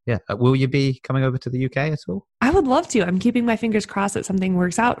 Totally. Yeah. Will you be coming over to the UK at all? I would love to. I'm keeping my fingers crossed that something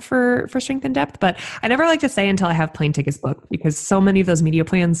works out for Strength in Depth, but I never like to say until I have plane tickets booked, because so many of those media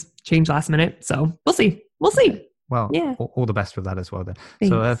plans change last minute. So we'll see. Okay. Well, all the best with that as well then.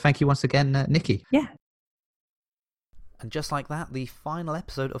 Thanks. So thank you once again, Niki. Yeah. And just like that, the final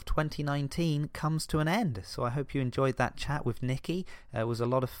episode of 2019 comes to an end. So I hope you enjoyed that chat with Niki. It was a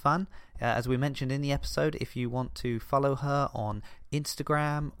lot of fun. As we mentioned in the episode, if you want to follow her on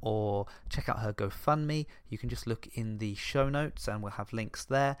Instagram or check out her GoFundMe, you can just look in the show notes and we'll have links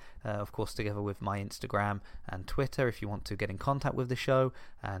there, of course, together with my Instagram and Twitter if you want to get in contact with the show,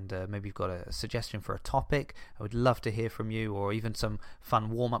 and maybe you've got a suggestion for a topic. I would love to hear from you, or even some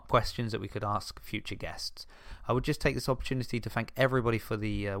fun warm-up questions that we could ask future guests. I would just take this opportunity to thank everybody for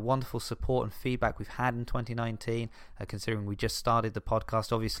the wonderful support and feedback we've had in 2019, considering we just started the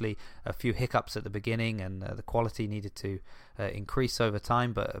podcast. Obviously, a few hiccups at the beginning and the quality needed to increase over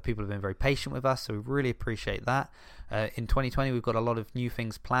time, but people have been very patient with us, so we really appreciate that. In 2020, we've got a lot of new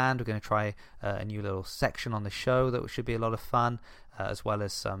things planned. We're going to try a new little section on the show that should be a lot of fun, as well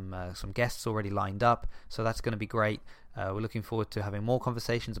as some guests already lined up, so that's going to be great. We're looking forward to having more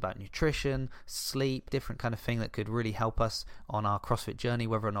conversations about nutrition, sleep, different kind of thing that could really help us on our CrossFit journey,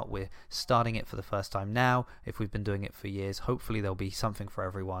 whether or not we're starting it for the first time now. If we've been doing it for years, hopefully there'll be something for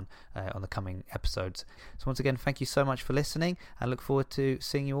everyone on the coming episodes. So once again, thank you so much for listening, and look forward to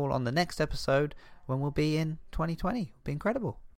seeing you all on the next episode when we'll be in 2020. It'll be incredible.